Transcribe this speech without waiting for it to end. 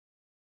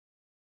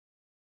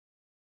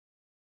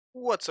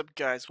What's up,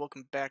 guys?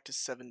 Welcome back to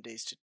 7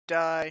 Days to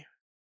Die.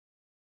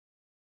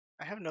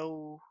 I have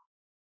no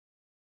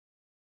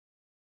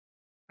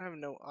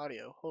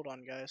audio. Hold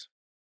on, guys.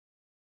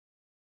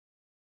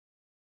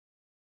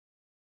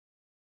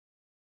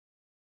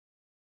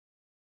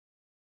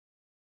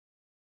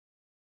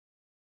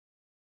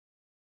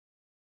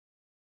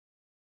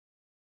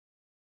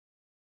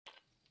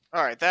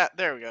 All right,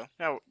 there we go.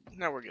 Now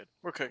we're good.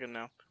 We're cooking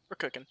now. We're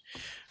cooking.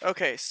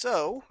 Okay,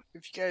 so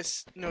if you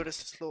guys notice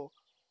this little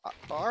hot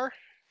bar,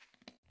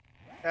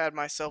 add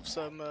myself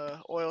some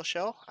oil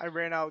shell. I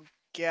ran out of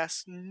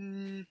gas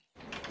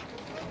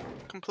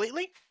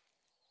completely.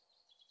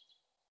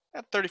 I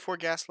have 34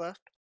 gas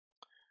left.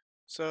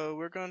 So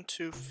we're going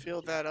to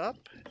fill that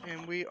up,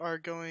 and we are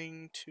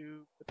going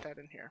to put that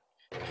in here.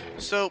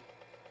 So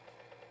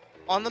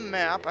on the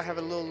map, I have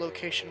a little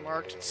location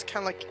marked. It's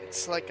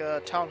like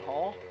a town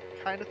hall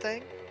kind of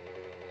thing.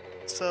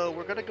 So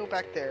we're gonna go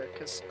back there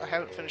because I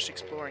haven't finished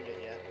exploring it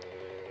yet.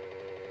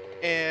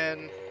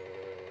 And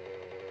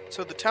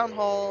so the town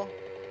hall,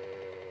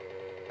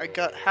 I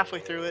got halfway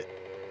through it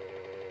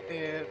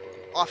and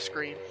off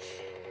screen.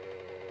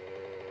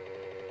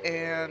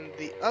 And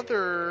the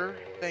other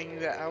thing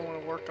that I want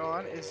to work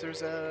on is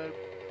there's a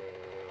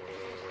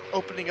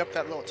opening up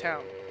that little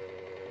town.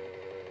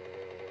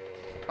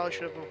 Probably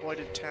should have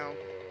avoided town,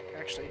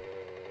 actually.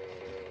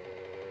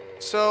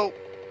 So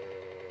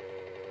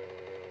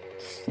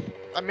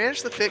I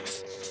managed to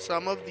fix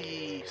some of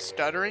the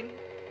stuttering.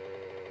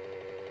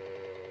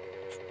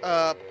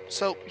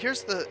 So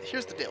here's the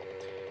deal.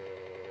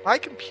 My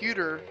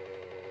computer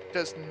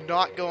does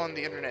not go on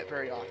the internet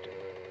very often.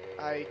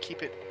 I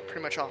keep it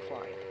pretty much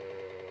offline.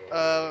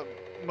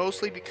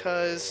 Mostly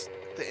because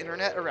the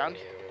internet around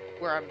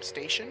where I'm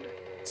stationed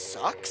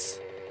sucks.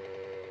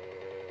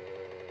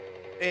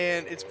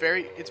 And it's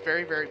very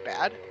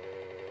bad.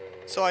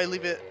 So I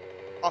leave it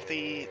off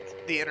the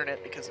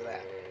internet because of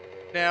that.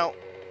 Now,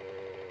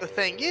 the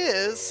thing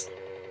is,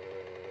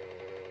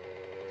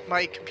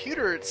 my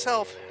computer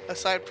itself,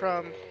 aside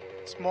from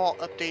small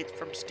updates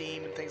from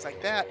Steam and things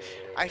like that,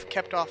 I've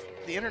kept off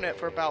the internet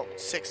for about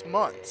 6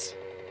 months.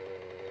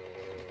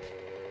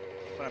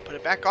 When I put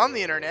it back on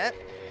the internet,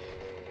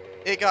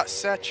 it got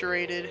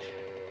saturated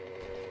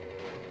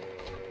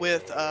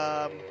with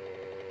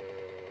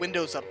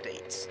Windows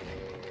updates.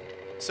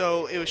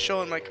 So it was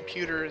showing my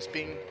computer as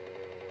being,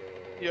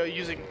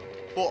 using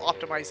full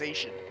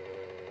optimization.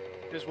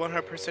 It was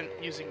 100%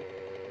 using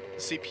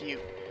the CPU.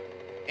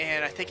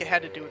 And I think it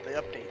had to do with the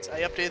updates.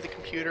 I updated the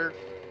computer,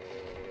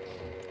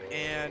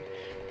 and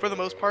for the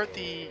most part,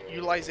 the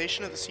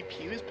utilization of the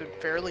CPU has been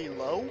fairly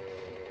low.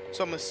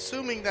 So I'm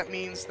assuming that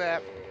means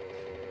that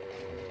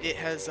it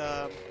has,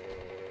 I'm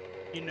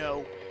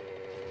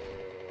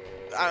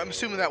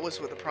assuming that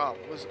was what the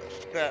problem was,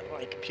 that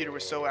my computer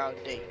was so out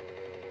of date.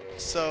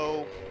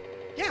 So,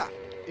 yeah,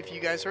 if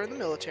you guys are in the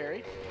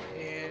military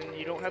and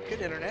you don't have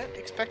good internet,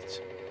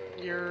 expect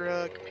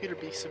your computer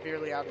to be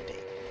severely out of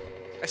date.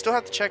 I still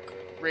have to check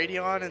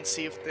Radeon and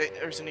see if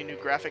there's any new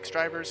graphics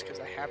drivers, because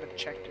I haven't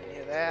checked any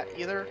of that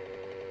either.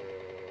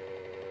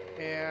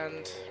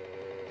 And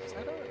is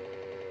that a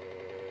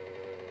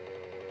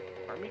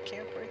army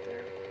camp right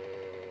there?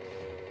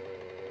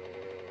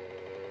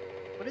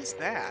 What is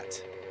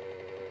that?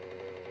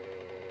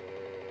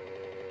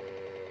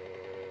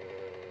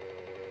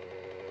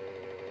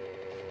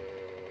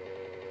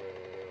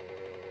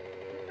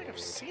 I don't think I've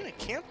seen a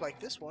camp like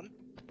this one.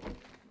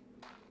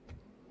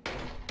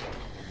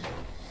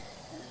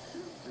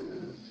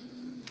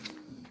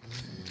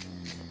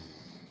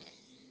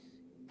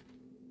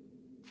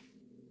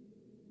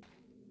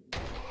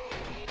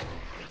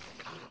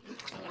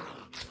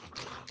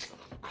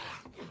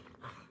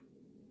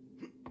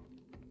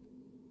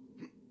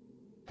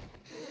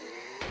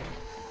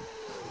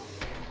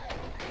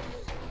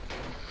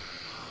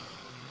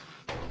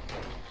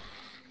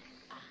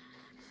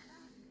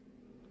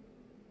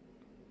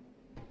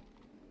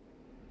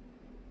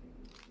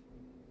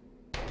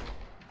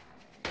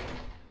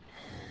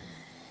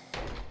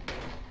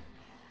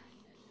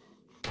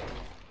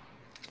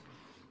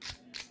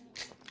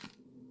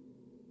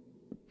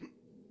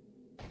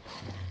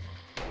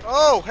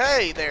 Oh,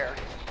 hey there.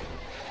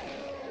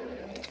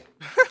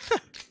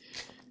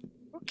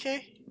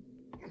 Okay.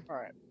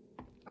 Alright.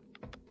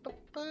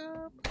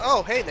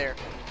 Oh, hey there.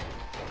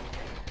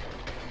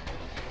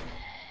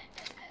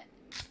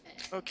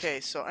 Okay,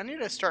 so I need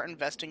to start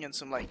investing in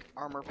some, like,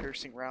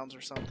 armor-piercing rounds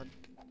or something.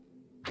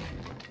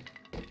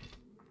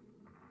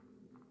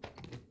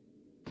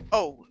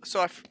 Oh,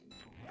 so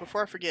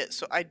before I forget,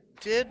 so I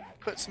did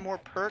put some more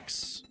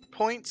perks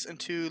points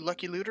into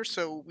Lucky Looter,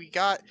 so we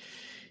got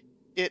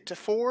it to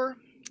 4.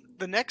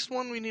 The next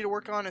one we need to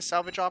work on is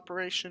Salvage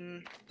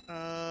Operation,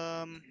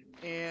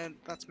 and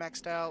that's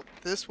maxed out.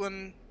 This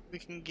one we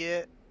can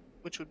get,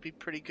 which would be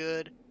pretty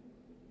good.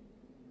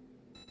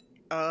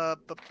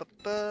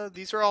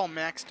 These are all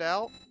maxed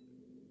out.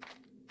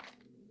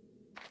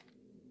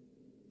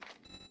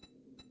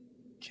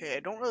 Okay, I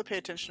don't really pay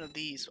attention to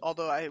these,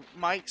 although I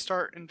might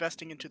start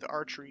investing into the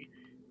archery,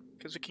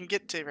 Because we can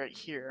get to right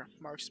here,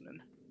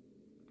 marksman.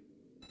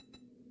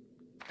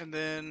 And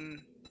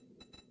then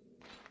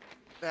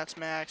that's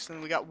max. And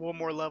then we got one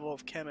more level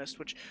of chemist,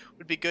 which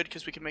would be good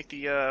because we can make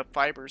the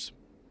fibers.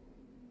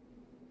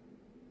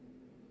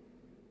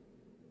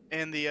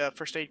 And the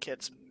first aid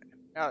kits.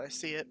 Now I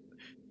see it.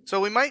 So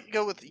we might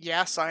go with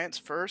yeah science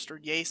first, or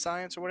yay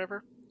science, or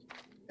whatever.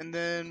 And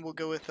then we'll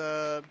go with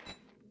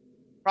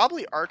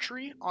probably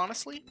archery,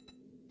 honestly.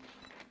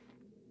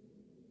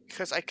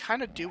 Because I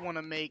kind of do want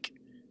to make...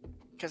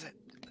 Because I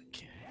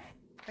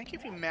think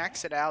if you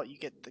max it out, you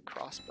get the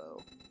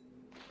crossbow.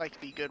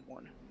 Like the good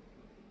one.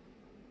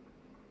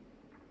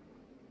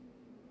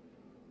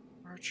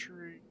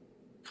 Archery,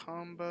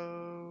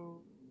 combo,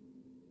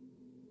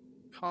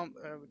 compound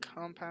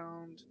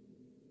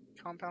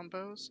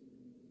bows?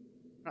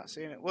 I'm not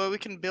seeing it. Well, we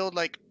can build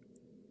like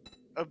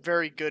a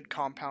very good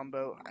compound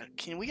bow.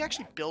 Can we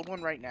actually build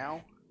one right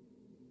now?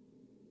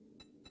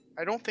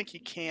 I don't think you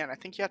can. I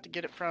think you have to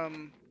get it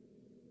from...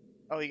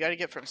 Oh, you gotta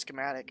get it from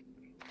schematic.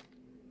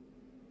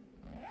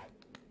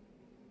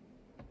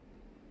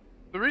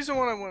 The reason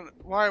why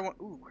I want...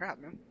 Ooh, crap,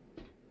 man.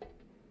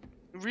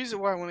 The reason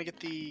why I want to get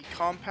the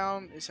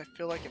compound is I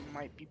feel like it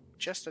might be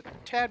just a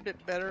tad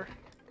bit better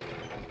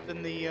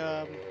than the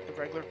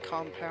regular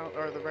compound,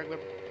 or the regular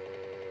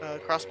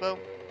crossbow.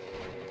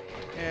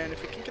 And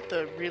if we can get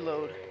the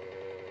reload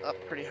up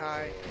pretty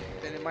high,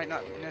 then it might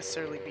not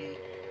necessarily be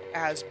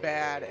as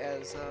bad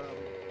as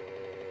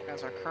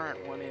our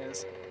current one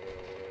is.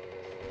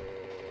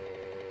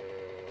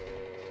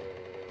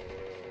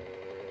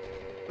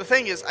 The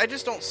thing is, I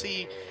just don't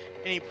see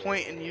any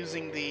point in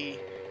using a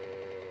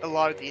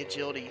lot of the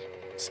agility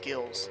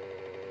skills.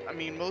 I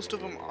mean, most of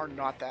them are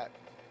not that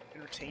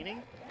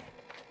entertaining.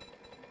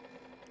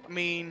 I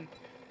mean,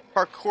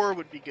 parkour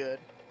would be good.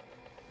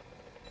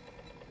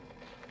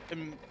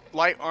 And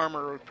light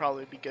armor would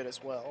probably be good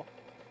as well.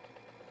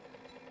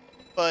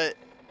 But,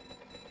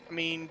 I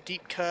mean,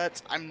 deep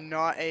cuts, I'm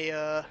not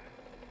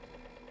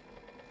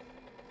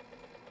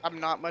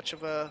much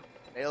of a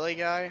melee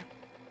guy.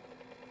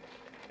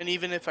 And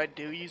even if I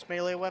do use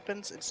melee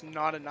weapons, it's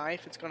not a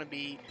knife. It's going to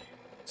be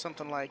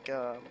something like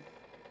a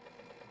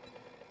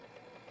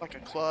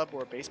club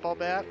or a baseball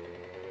bat.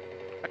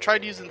 I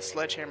tried using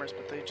sledgehammers,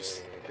 but they're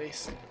just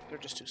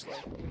too slow.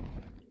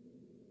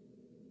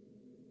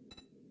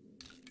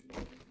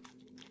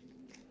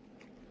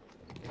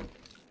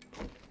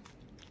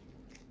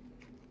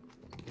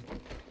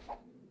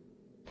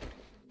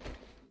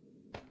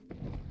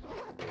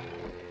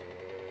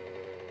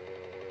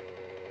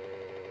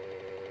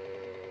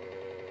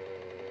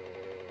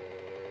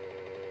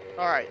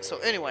 Alright, so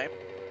anyway,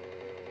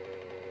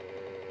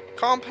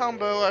 compound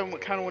bow I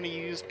kind of want to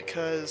use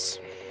because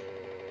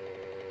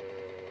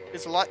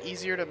it's a lot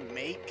easier to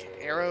make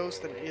arrows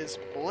than it is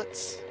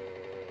bullets.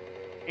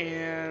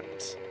 And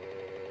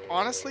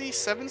honestly,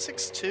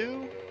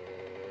 7.62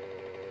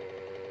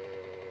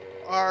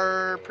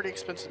 are pretty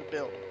expensive to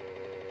build.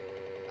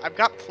 I've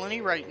got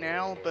plenty right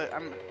now, but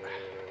I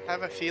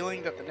have a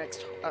feeling that the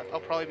next I'll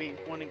probably be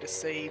wanting to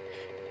save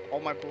all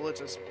my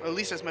bullets at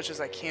least as much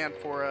as I can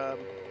for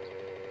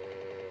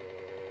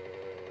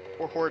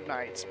Horde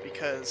Nights,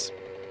 because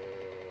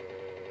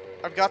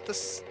I've got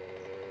this.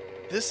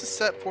 This is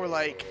set for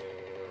like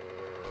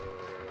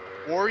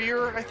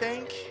Warrior, I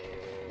think.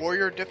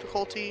 Warrior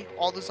difficulty.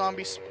 All the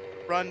zombies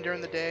run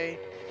during the day.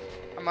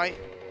 I might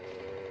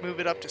move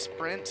it up to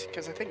Sprint,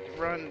 because I think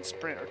run and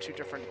Sprint are two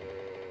different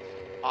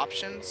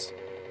options.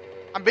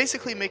 I'm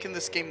basically making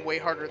this game way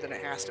harder than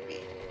it has to be.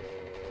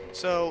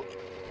 So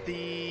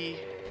the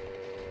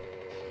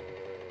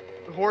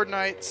Horde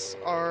Nights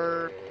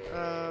are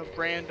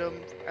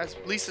random, at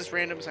least as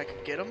random as I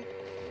could get them.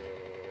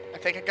 I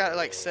think I got it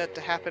like set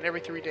to happen every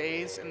 3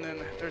 days, and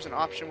then there's an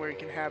option where you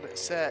can have it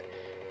set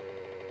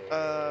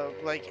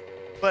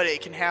but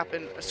it can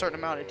happen a certain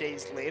amount of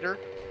days later.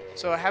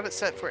 So I have it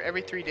set for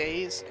every 3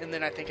 days, and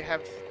then I think I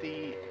have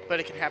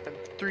but it can happen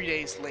 3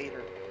 days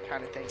later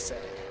kind of thing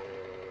set.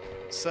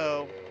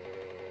 So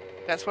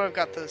that's what I've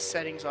got the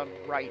settings on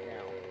right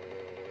now.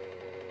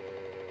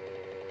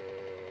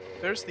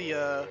 There's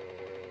the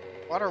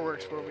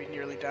waterworks where we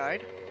nearly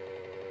died.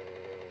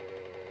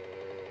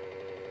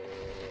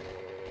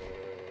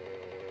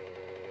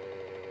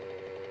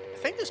 I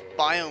think this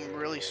biome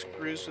really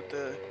screws with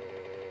the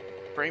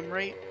frame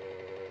rate.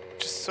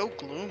 It's just so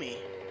gloomy,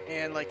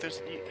 and like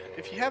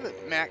if you have it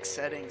max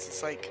settings,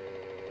 it's like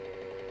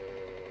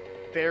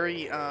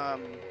very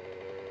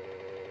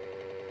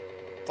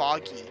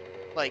foggy.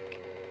 Like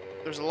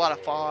there's a lot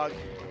of fog,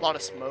 a lot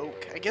of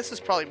smoke. I guess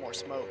it's probably more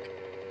smoke,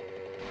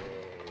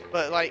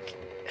 but like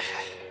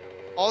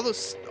all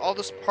those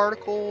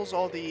particles,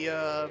 all the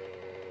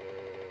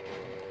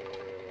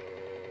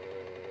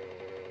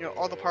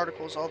all the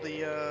particles, all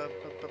the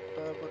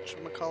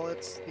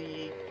whatchamacallits,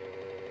 the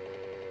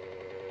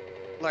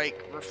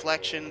like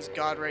reflections,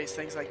 God rays,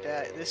 things like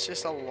that. It's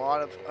just a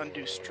lot of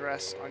undue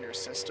stress on your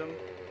system.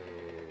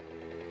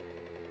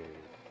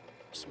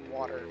 Some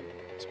water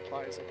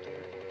supplies up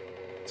there.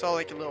 It's all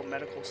like a little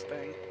medicals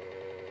thing.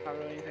 Not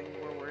really anything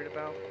we're worried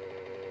about.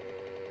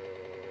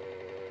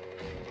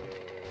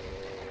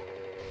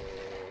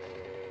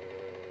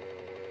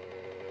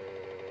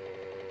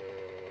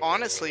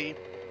 honestly,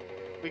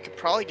 we could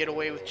probably get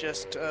away with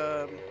just,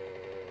 now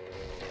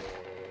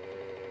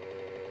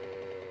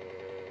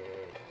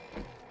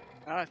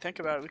that I think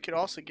about it, we could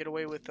also get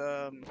away with,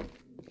 okay,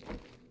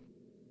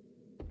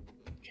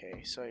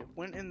 so I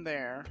went in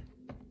there.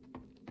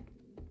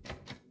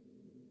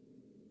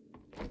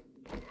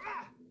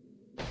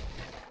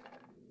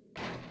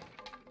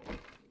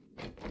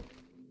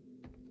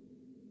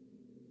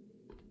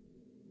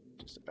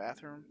 Just a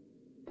bathroom.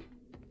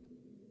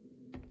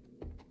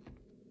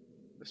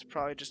 This is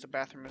probably just a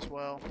bathroom as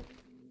well.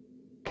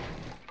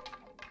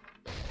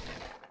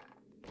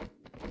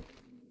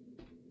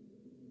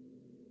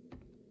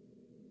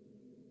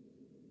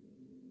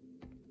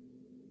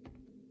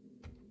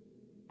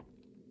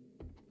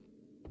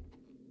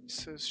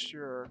 This is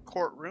your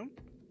courtroom.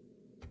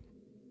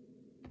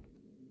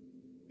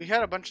 We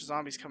had a bunch of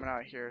zombies coming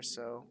out here,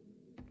 so...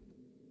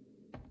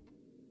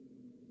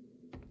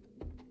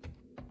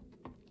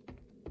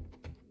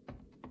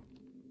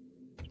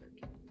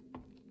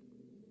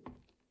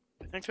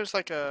 I think there's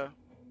like a...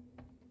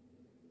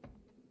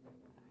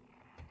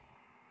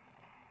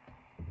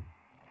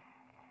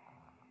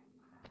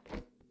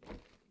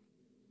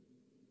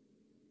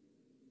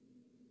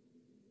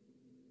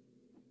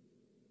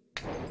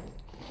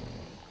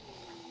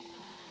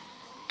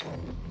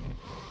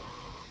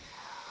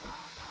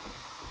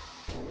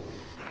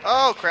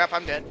 Oh crap,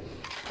 I'm dead.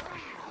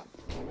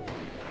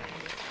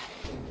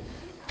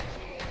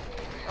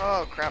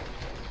 Oh crap.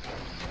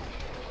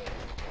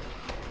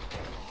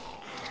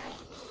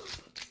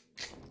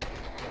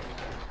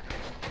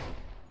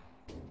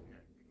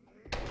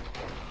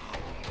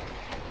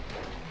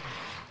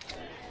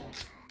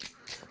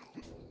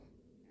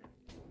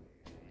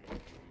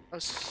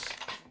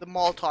 The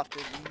Molotov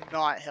did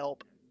not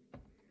help.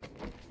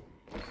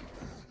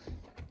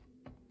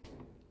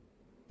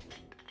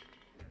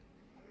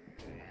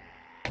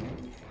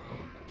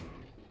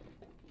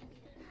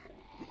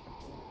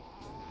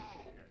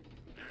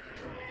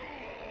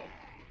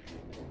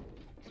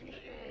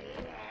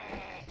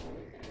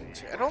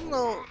 I don't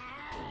know.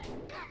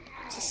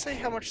 Does it say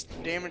how much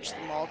damage the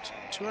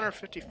Molotov?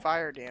 250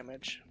 fire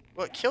damage.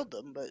 Well, it killed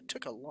them, but it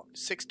took a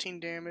 16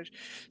 damage.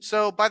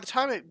 So by the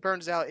time it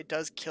burns out, it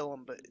does kill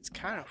them, but it's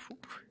kind of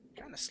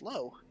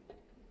slow.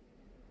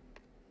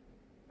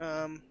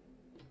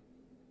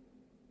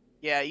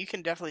 Yeah, you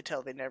can definitely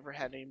tell they never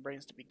had any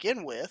brains to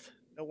begin with.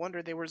 No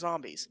wonder they were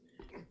zombies.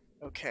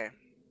 Okay,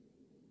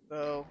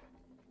 so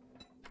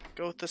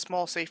go with the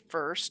small safe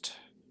first.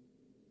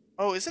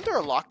 Oh, isn't there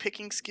a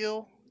lockpicking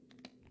skill?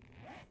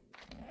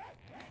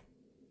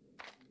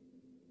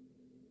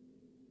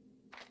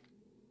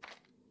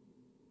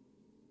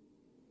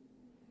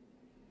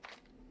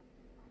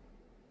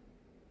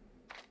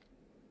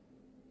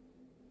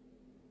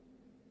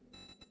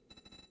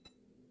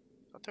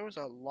 There was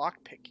a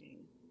lockpicking.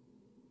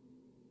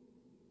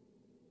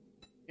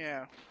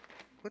 Yeah.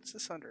 What's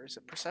this under? Is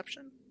it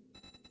perception?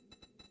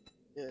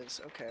 It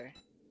is, okay.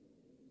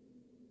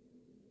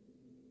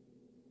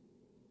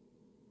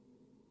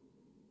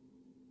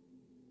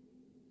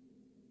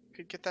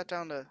 Could get that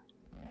down to...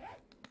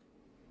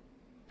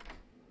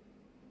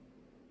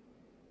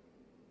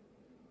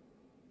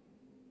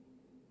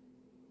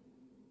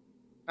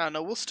 I don't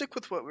know, we'll stick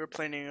with what we were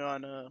planning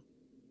on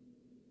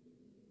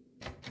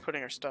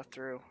putting our stuff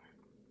through.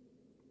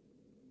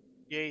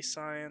 Yay,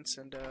 science,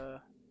 and I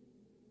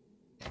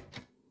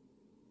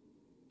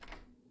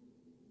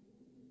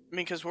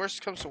mean, because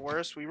worst comes to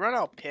worst, we run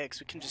out of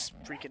picks, we can just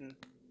freaking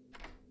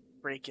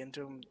break into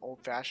them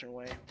old-fashioned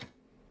way.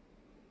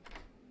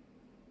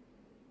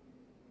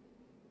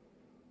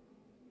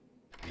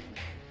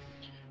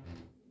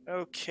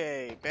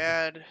 Okay,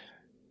 bad.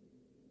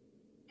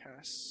 Kinda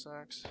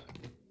sucks.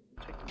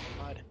 Take the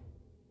mud.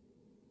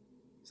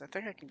 So I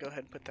think I can go ahead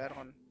and put that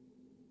on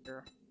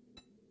here.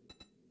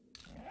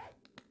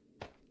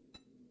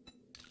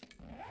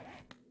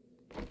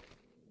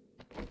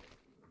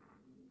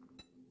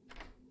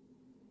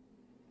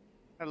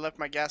 I left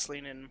my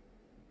gasoline in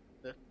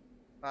the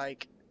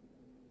bike.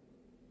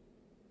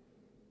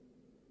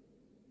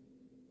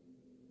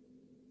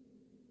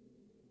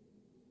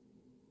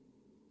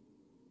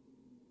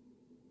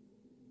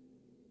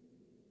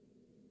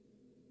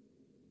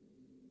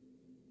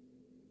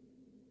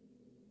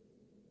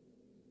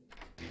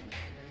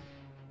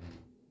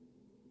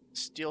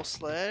 Steel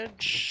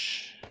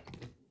sledge.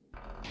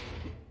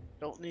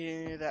 Don't need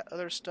any of that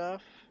other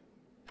stuff.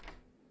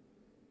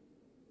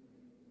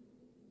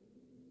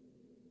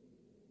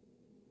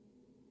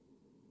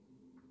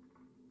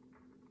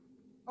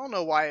 I don't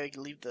know why I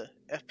leave the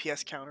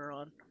FPS counter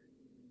on.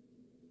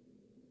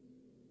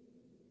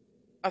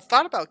 I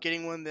thought about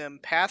getting one of them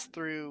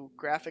pass-through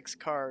graphics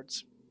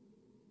cards.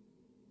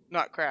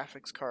 Not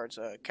graphics cards,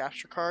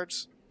 capture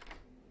cards.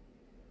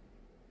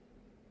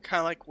 Kind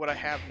of like what I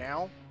have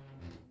now.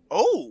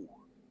 Oh!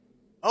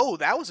 Oh,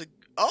 that was a...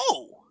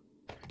 Oh!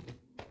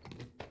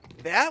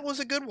 That was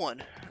a good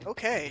one.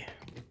 Okay.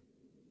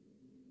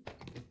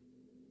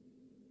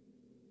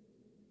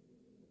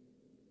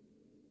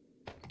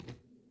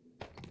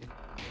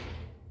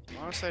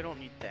 Honestly, I don't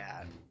need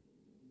that.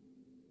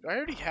 Do I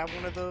already have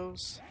one of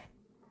those?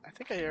 I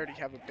think I already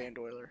have a band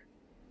oiler.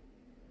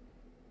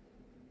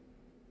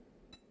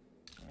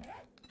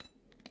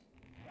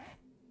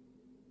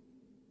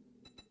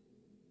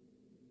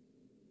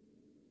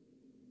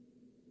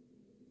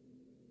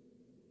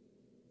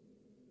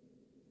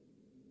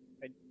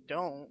 I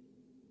don't.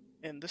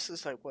 And this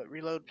is like what,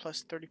 reload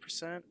plus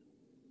 30%?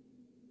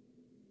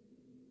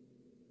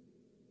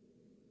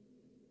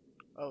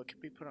 Oh, it can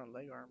be put on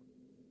leg armor.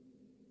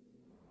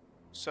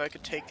 So I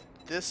could take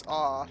this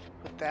off,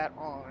 put that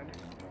on,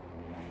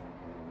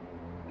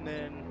 and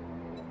then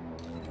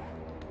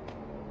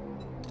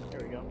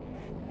there we go.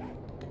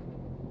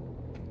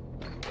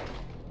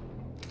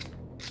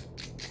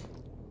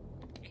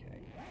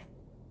 Okay.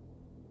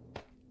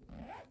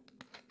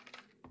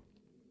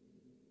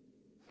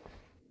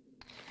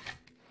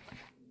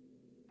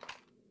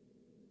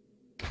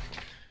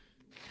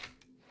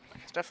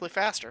 It's definitely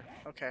faster.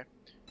 Okay.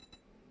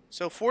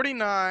 So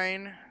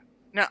 49.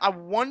 Now I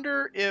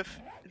wonder if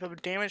the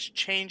damage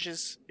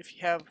changes if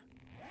you have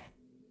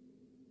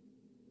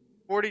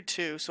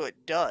 42, so it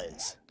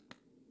does.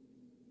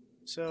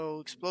 So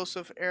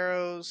explosive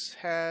arrows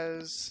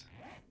has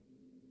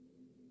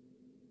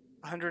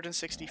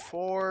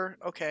 164.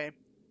 Okay.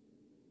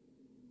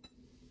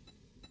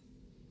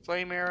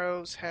 Flame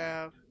arrows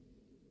have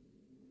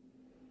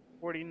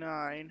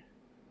 49.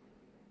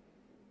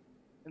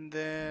 And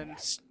then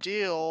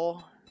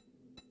steel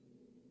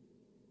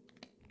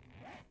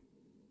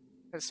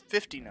has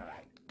 59.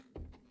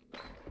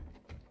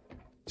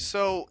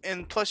 So,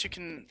 and plus you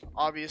can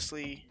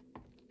obviously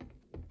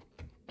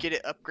get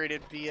it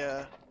upgraded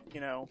via, you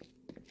know,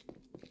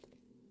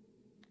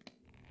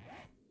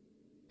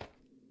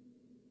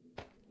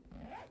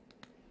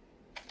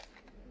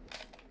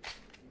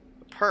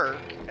 a perk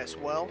as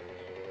well.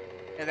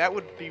 And that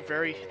would be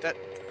very, that,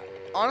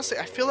 honestly,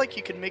 I feel like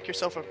you could make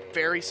yourself a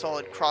very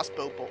solid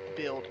crossbow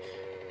build,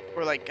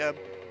 or like a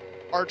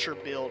archer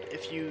build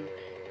if you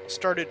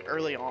started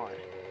early on.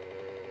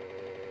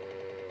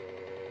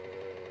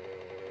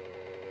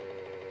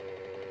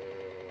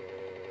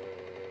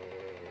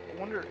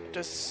 I wonder,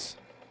 does,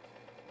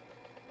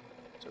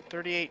 so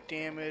 38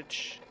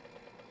 damage,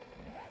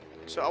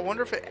 so I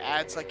wonder if it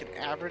adds like an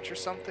average or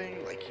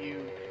something, like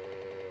you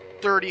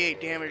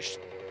 38 damage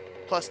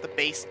plus the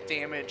base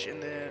damage,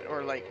 and then,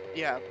 or like,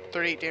 yeah,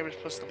 38 damage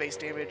plus the base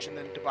damage, and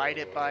then divide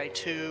it by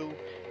 2.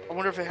 I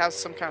wonder if it has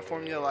some kind of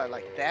formula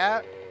like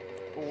that,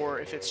 or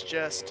if it's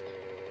just,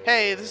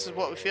 hey, this is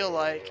what we feel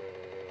like.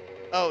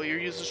 Oh, you're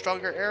using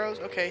stronger arrows?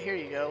 Okay, here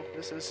you go.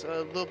 This is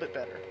a little bit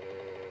better.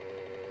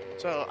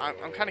 So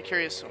I'm kind of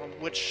curious on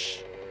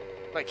which,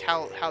 like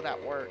how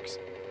that works.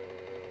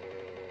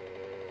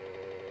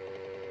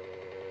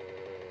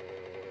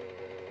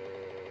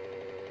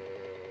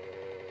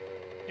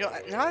 You know,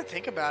 now that I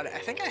think about it, I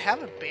think I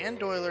have a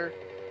band oiler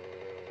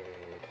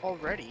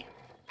already.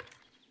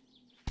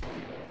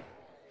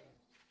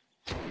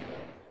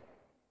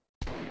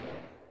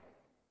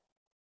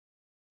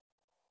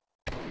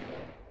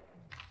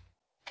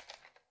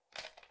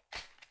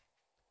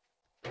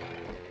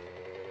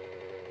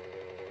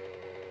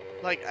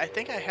 Like, I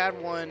think I had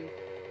one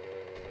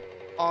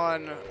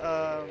on,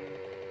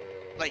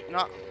 like,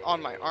 not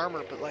on my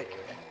armor, but, like,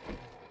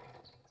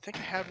 I think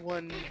I had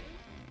one.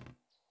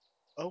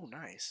 Oh,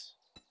 nice.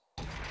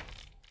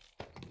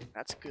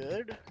 That's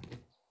good.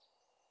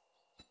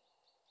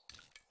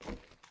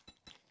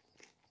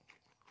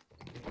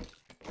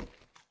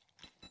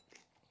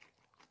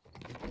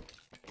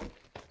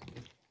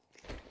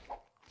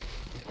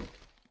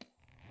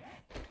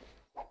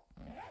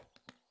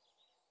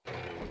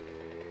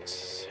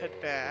 Let's head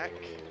back.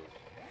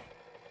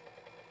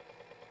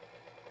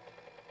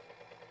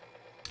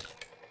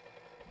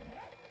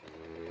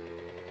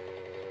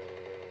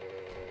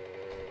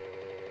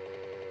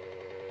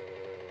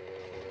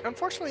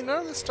 Unfortunately,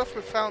 none of the stuff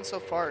we've found so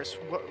far is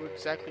what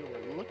exactly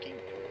we're looking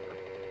for.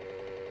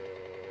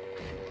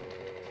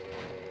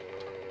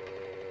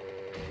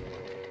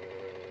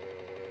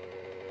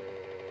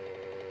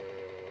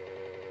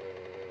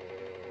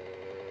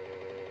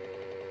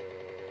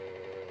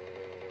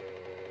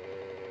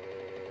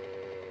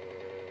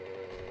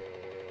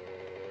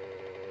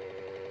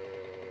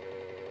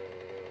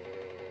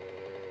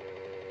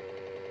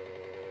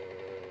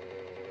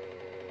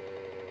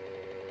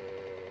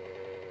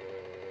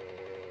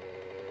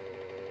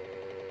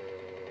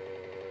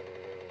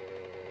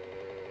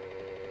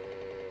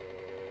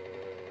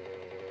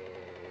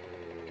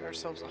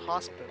 Ourselves a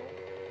hospital.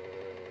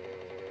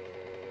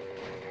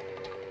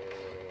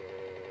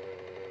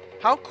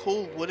 How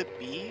cool would it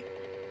be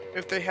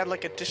if they had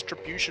like a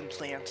distribution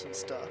plant and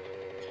stuff?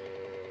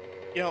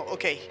 You know,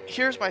 okay,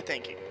 here's my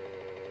thinking.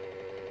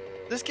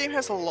 This game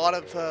has a lot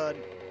of,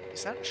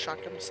 is that a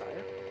shotgun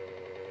Messiah?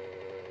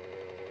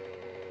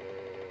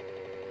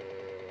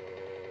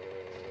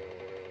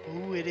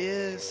 Ooh, it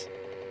is.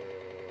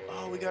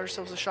 Oh, we got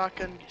ourselves a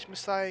shotgun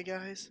Messiah,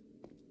 guys.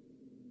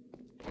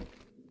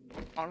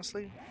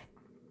 Honestly.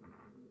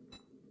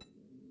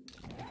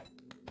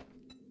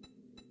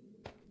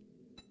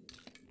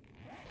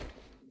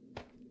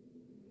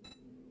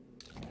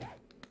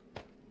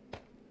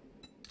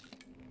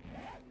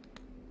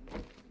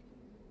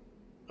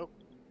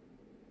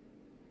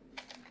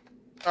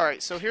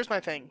 Alright, so here's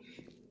my thing.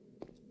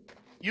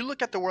 You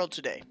look at the world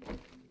today.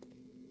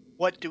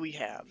 What do we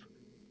have?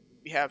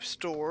 We have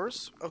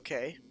stores.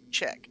 Okay,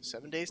 check.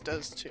 7 days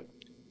does too.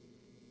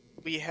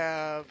 We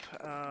have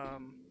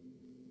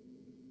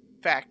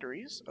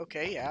factories.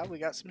 Okay, yeah, we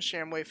got some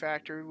Shamway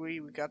factory.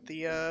 We got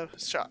the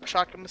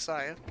Shotgun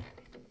Messiah.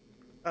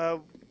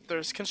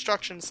 There's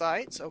construction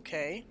sites.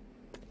 Okay.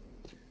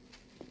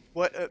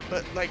 What?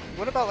 But like,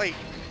 what about like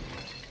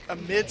a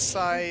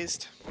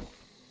mid-sized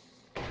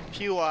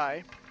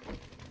POI?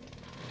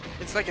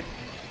 It's like a,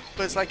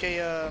 but it's like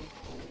a.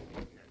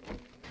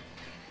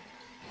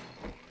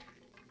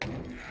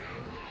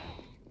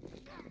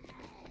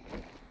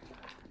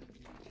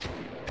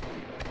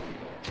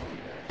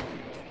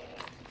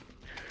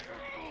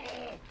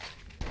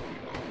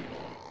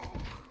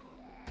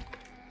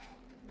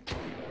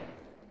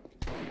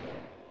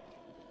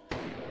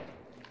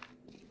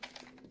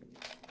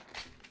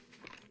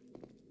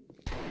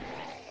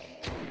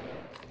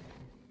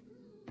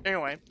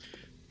 Anyway,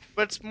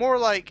 but it's more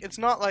like, it's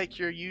not like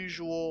your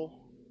usual,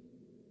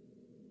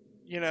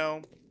 you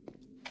know,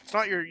 it's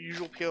not your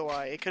usual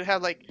POI. It could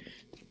have like,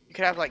 you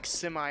could have like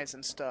semis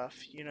and stuff,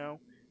 you know,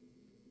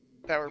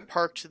 that were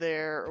parked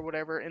there or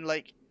whatever, and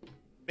like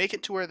make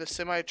it to where the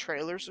semi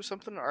trailers or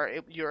something are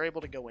you're able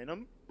to go in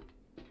them.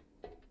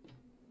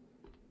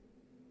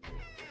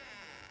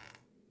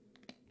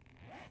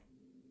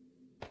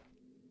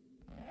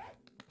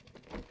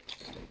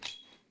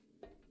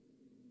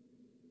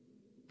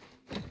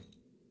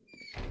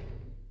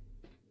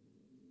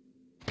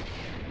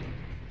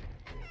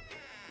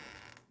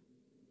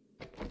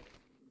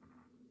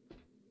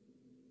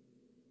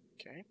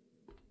 Okay.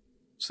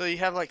 So you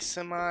have like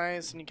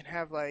semis, and you can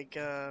have like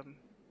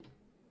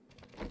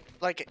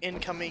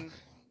incoming,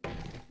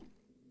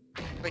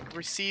 like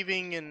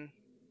receiving and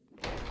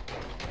you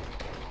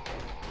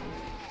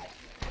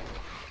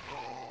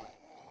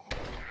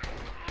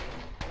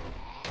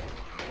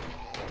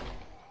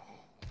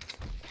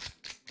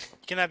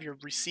can have your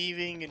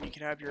receiving, and you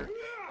can have your,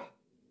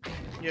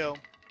 you know,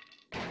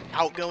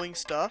 outgoing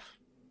stuff.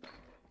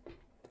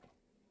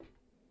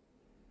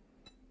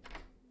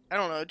 I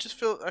don't know.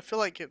 I feel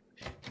like it,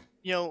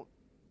 you know,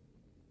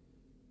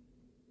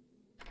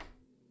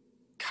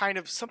 kind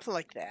of something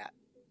like that.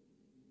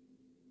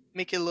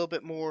 Make it a little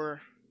bit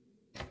more,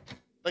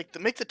 like,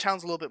 make the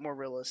towns a little bit more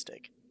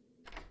realistic.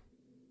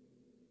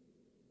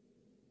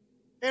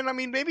 And I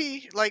mean,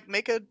 maybe like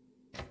make a.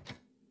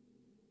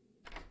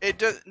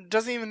 It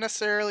doesn't even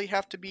necessarily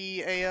have to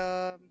be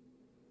a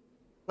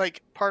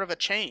like part of a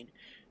chain,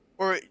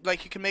 or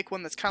like you can make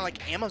one that's kind of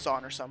like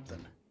Amazon or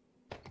something.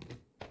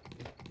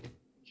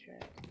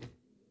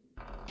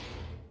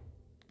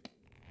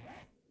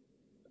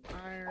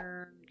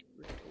 Iron,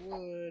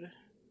 wood.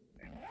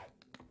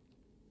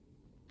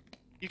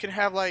 You can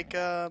have like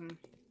yeah,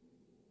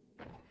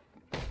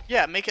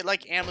 make it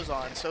like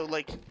Amazon. So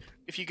like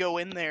if you go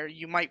in there,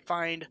 you might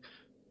find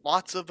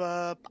lots of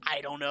I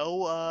don't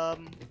know,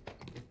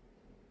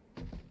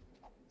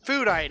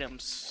 food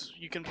items.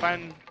 You can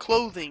find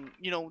clothing,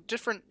 you know,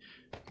 different,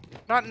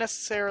 not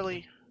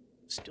necessarily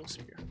steel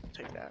spear.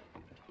 Take that.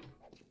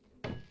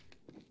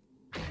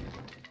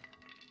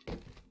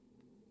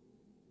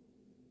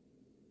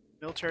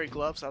 Military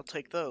gloves, I'll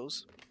take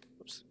those.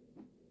 Oops.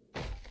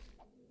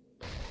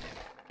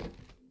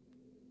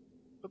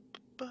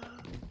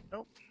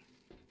 Nope.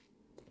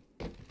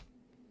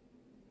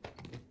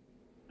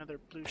 Another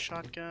blue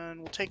shotgun.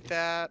 We'll take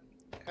that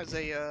as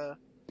a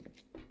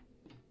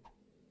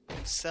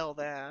and sell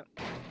that.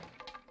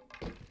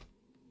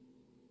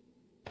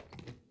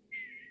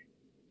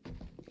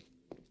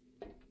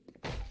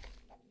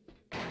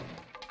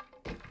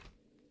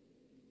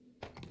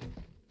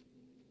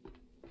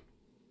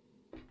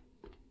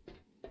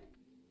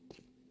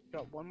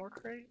 Got one more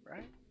crate,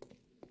 right?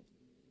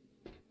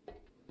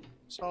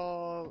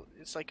 So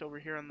it's like over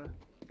here on the.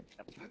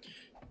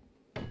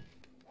 Yep.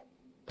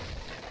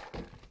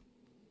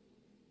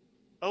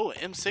 Oh,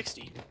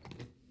 M60.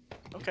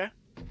 Okay,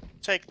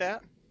 take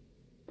that.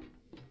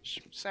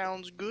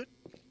 Sounds good.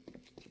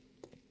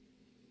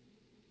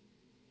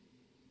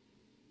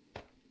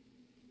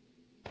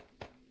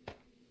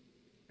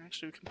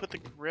 Actually, we can put the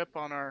grip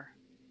on our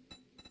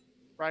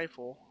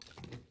rifle.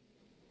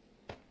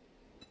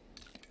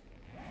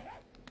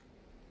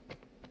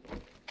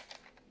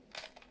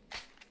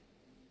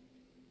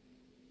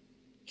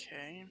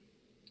 Okay.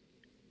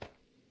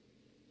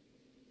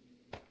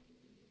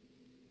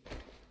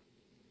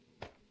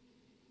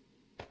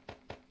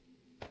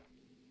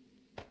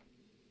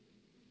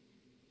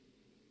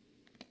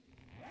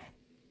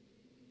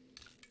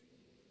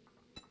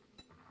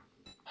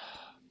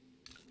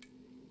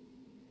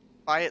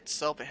 By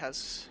itself, it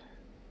has.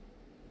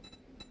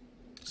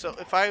 So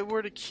if I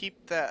were to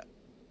keep that,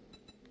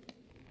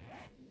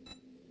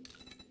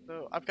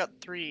 so I've got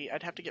 3.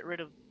 I'd have to get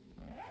rid of.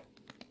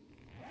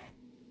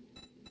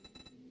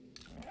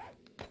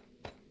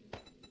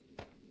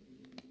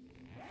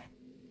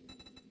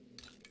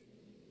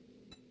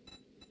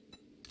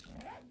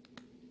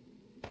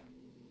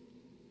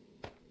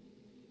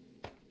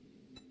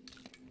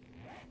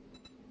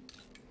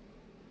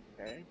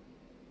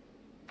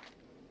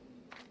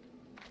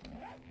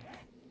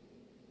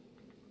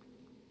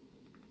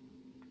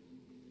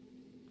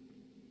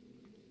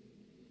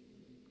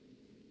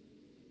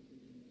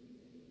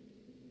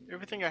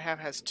 Everything I have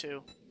has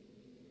 2.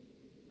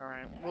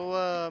 Alright,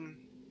 well,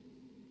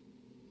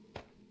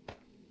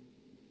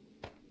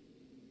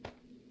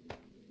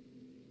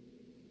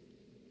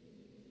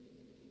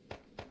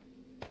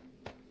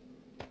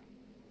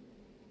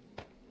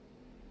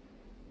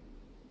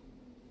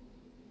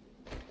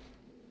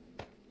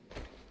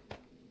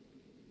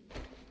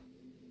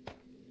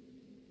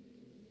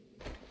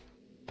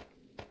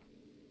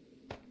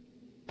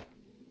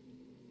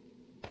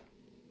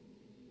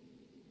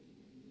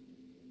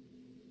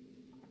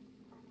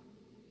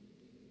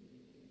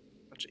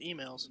 bunch of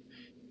emails.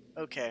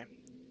 Okay.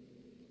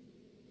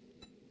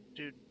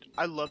 Dude,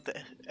 I love the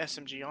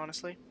SMG,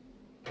 honestly.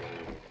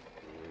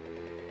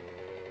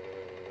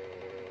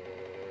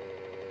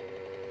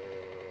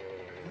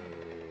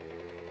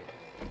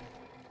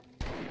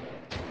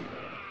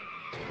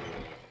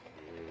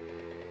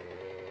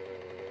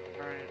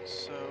 Alright,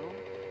 so...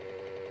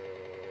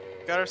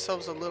 got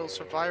ourselves a little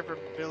survivor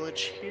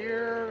village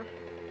here.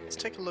 Let's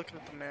take a look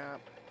at the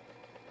map.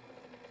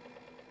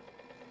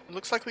 It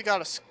looks like we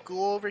got a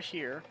school over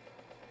here.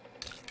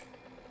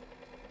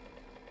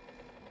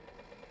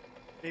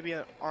 Maybe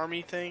an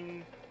army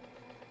thing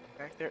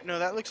back there. No,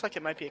 that looks like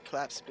it might be a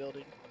collapsed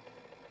building.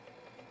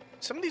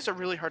 Some of these are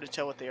really hard to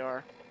tell what they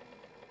are.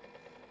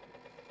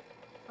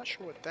 Not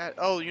sure what that...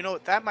 oh, you know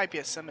what? That might be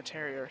a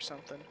cemetery or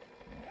something.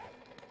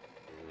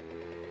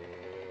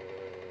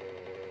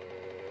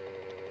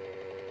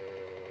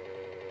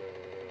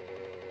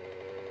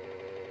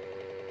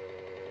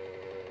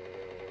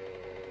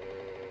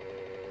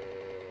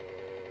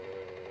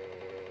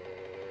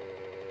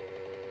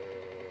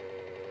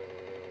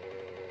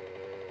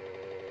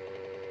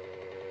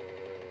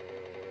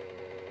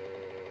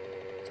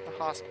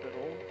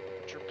 Hospital,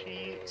 which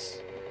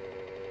repeats.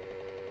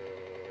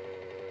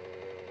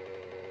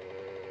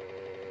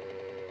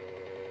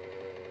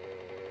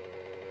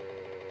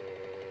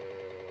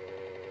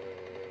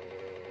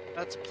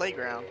 That's a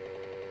playground.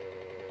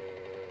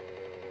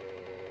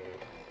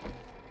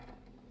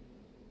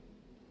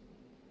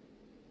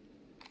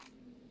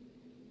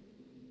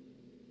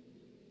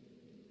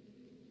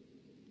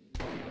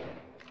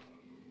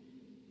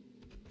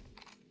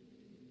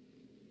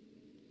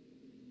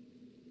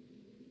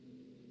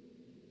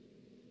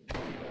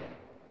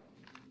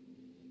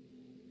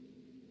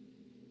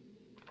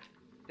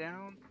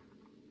 Down.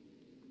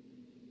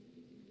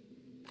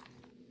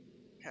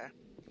 Okay.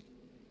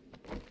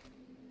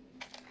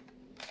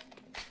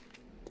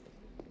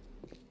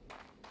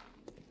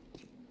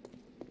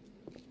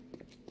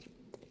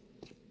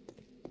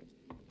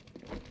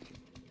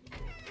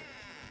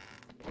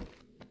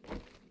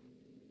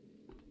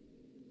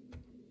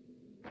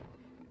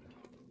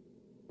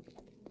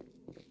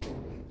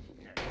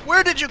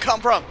 Where did you come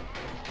from?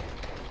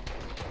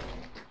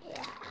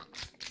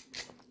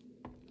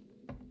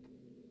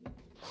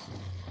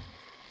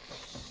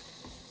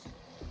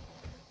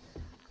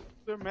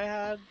 They're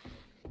mad.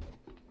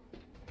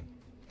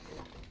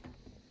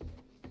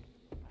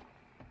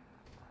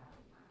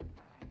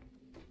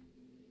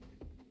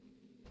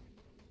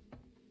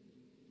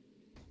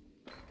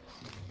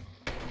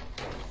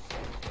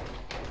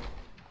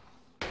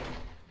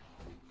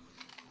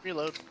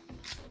 Reload.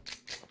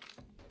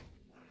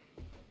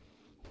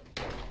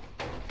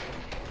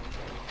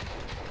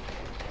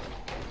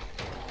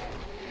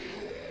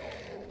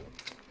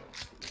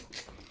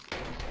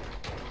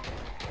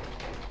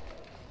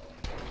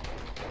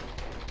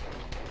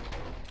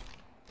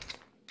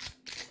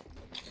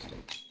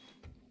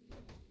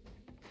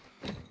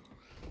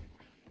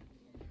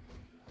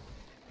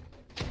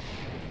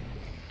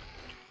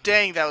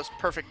 Dang, that was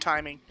perfect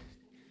timing.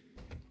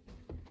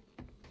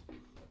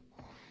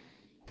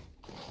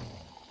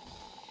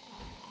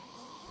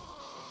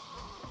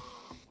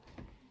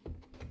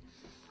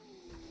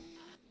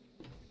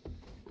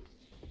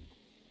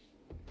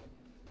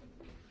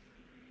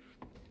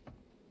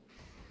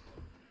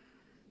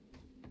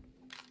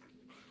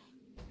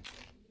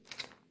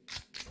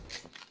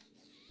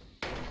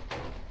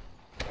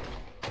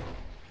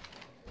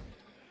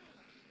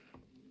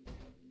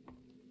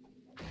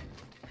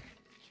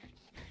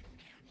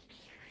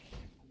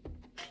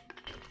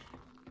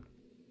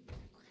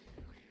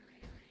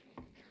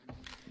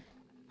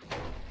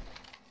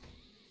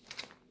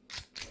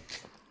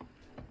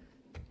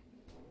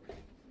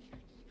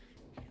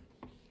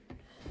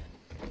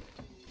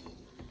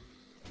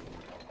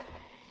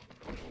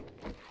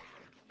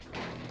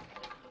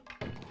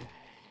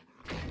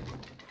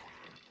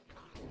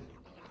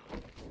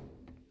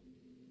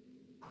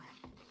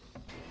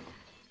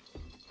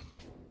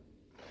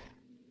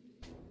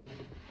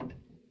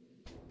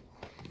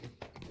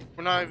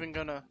 We're not even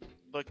gonna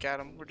look at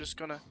them. We're just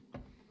gonna...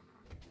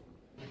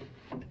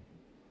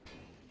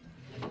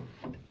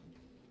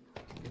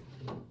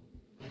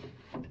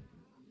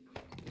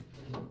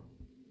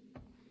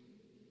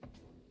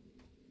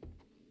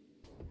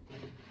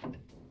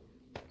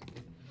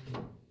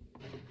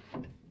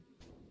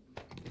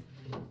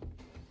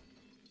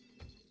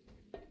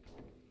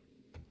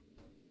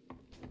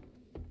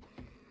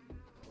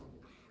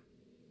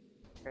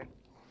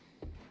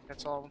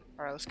 That's all.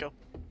 Alright, let's go.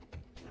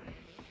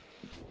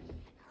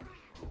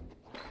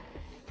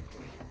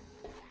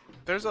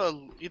 There's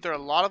either a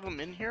lot of them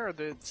in here, or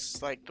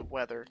it's like the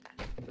weather.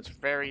 It's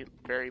very,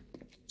 very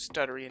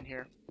stuttery in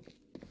here.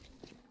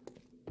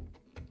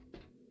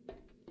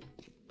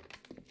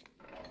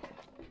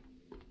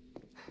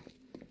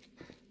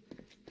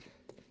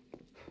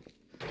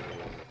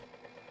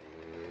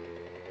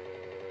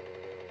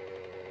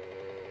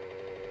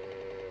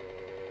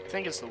 I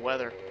think it's the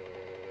weather.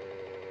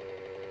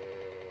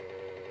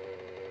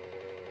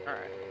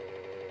 Alright.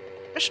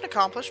 Mission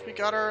accomplished. We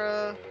got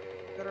our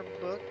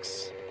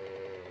books.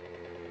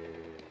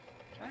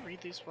 Can I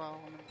read these while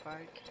I'm on the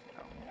bike?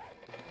 No.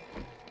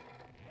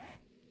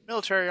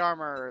 Military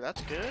armor,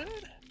 that's good.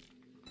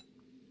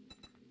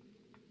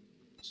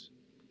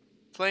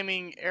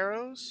 Flaming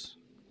arrows.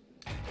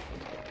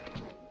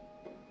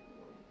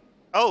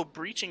 Oh,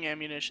 breaching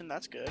ammunition,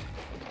 that's good.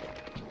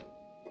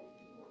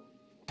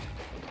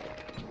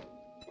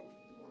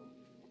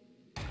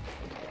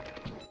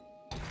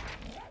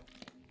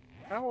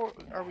 How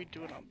are we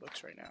doing on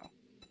books right now?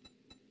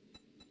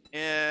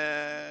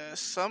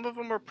 Some of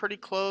them were pretty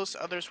close,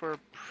 others were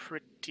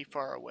pretty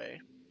far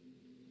away.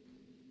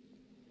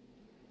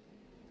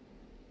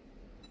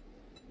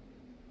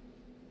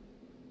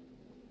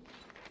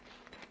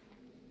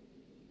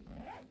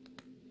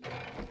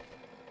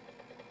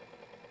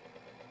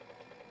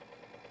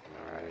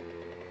 Alright.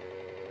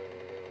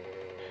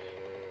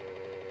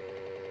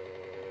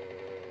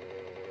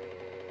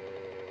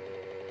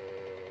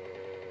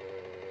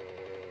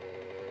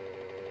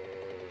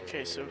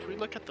 Okay, so if we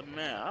look at the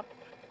map,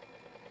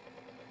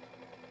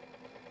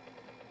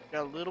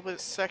 got a little bit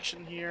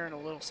section here and a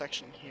little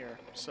section here.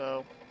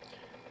 So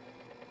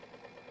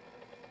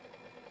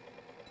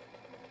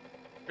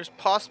there's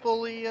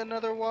possibly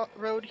another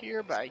road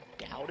here, but I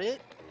doubt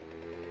it.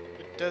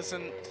 It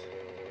doesn't.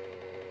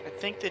 I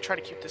think they try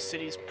to keep the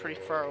cities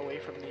pretty far away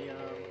from the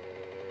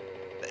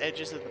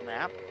edges of the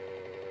map.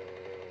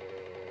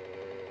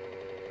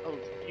 Oh,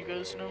 you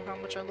guys know how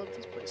much I love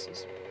these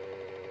places.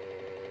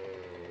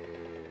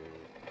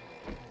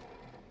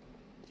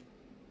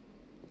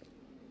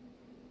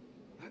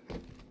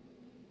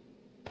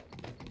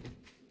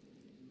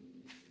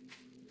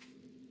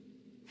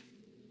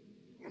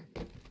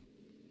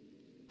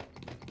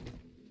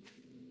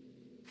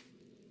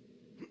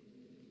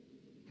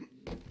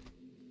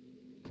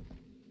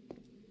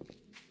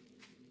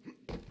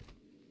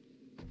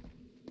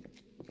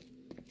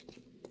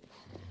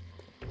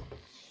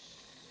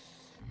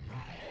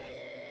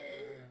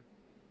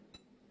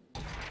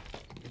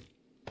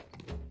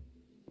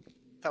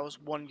 That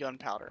was one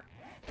gunpowder.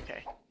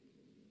 Okay.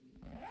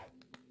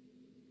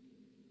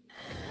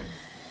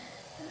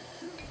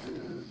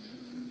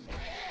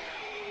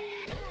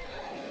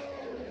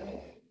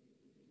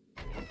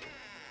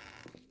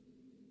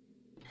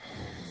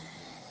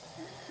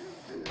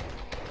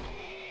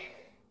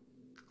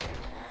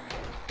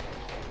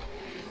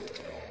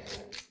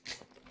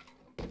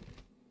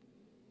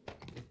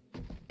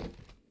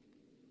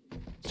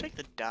 Let's take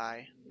the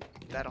dye.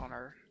 Put that on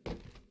our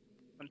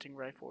hunting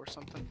rifle or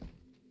something.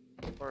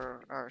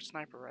 Or our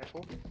sniper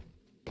rifle.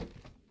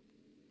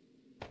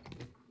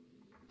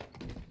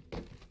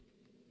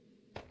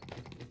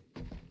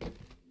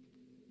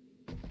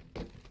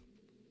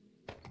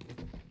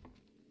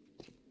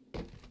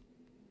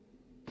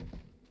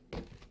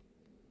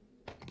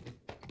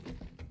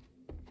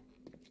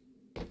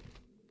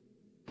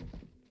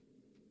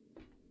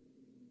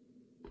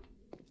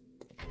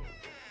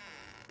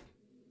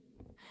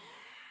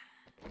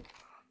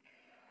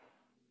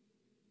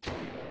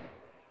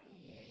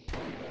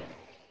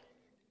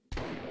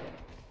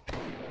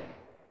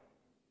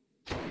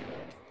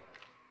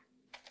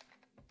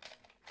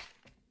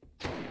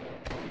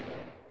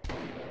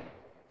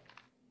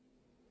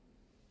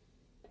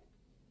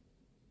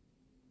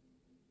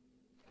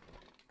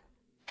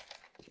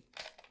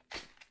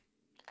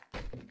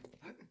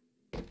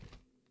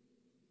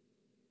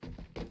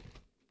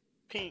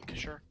 Pink,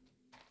 sure.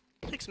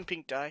 Take some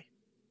pink dye.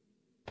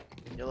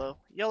 Yellow.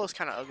 Yellow's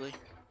kind of ugly.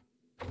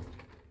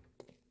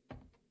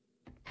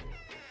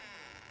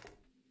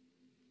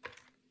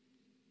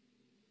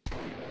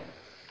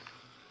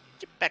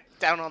 Get back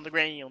down on the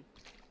ground.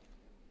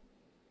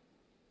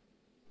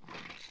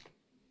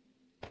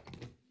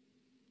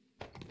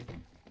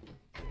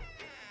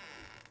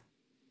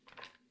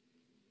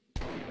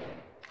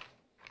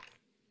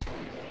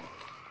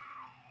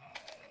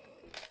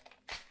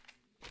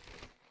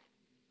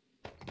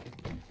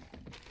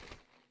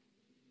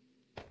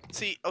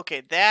 See,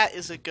 okay, that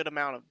is a good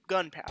amount of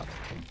gunpowder.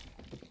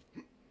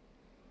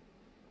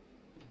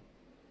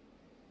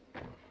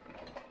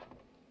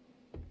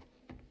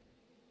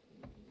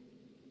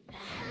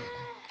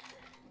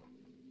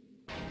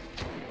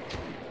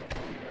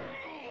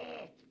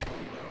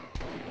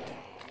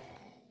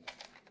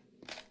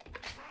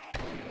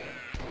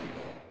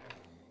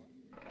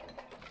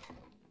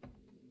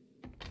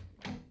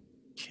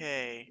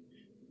 Okay.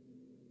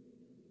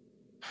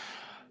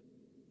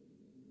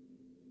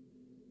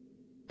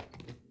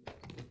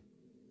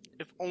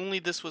 If only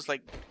this was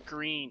like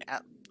green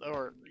at,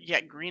 or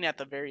yeah, green at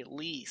the very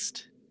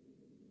least.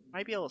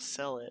 Might be able to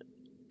sell it.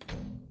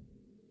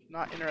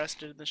 Not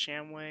interested in the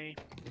Shamway.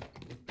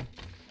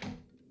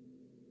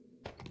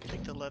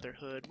 Take the leather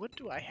hood. What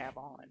do I have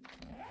on?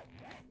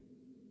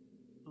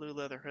 Blue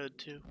leather hood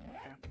too.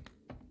 Okay.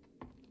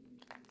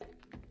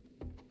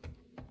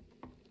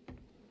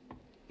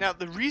 Now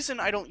the reason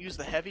I don't use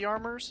the heavy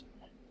armors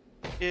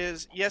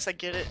is, yes, I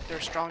get it, they're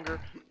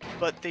stronger,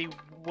 but they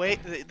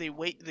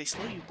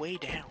slow you way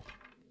down.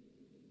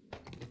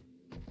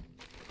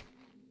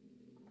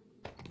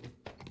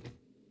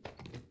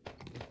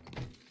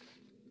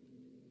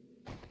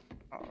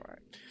 Alright.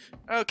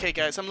 Okay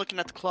guys, I'm looking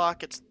at the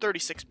clock, it's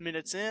 36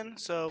 minutes in,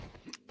 so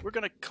we're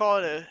gonna call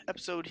it an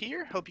episode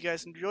here. Hope you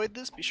guys enjoyed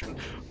this. Be sure to...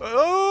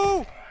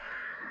 Oh!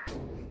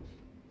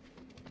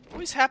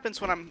 Always happens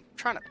when I'm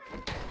trying to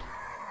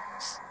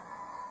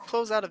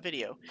close out a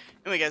video.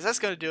 Anyway guys, that's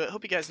gonna do it.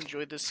 Hope you guys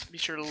enjoyed this. Be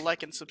sure to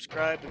like and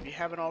subscribe if you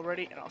haven't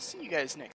already, and I'll see you guys next time.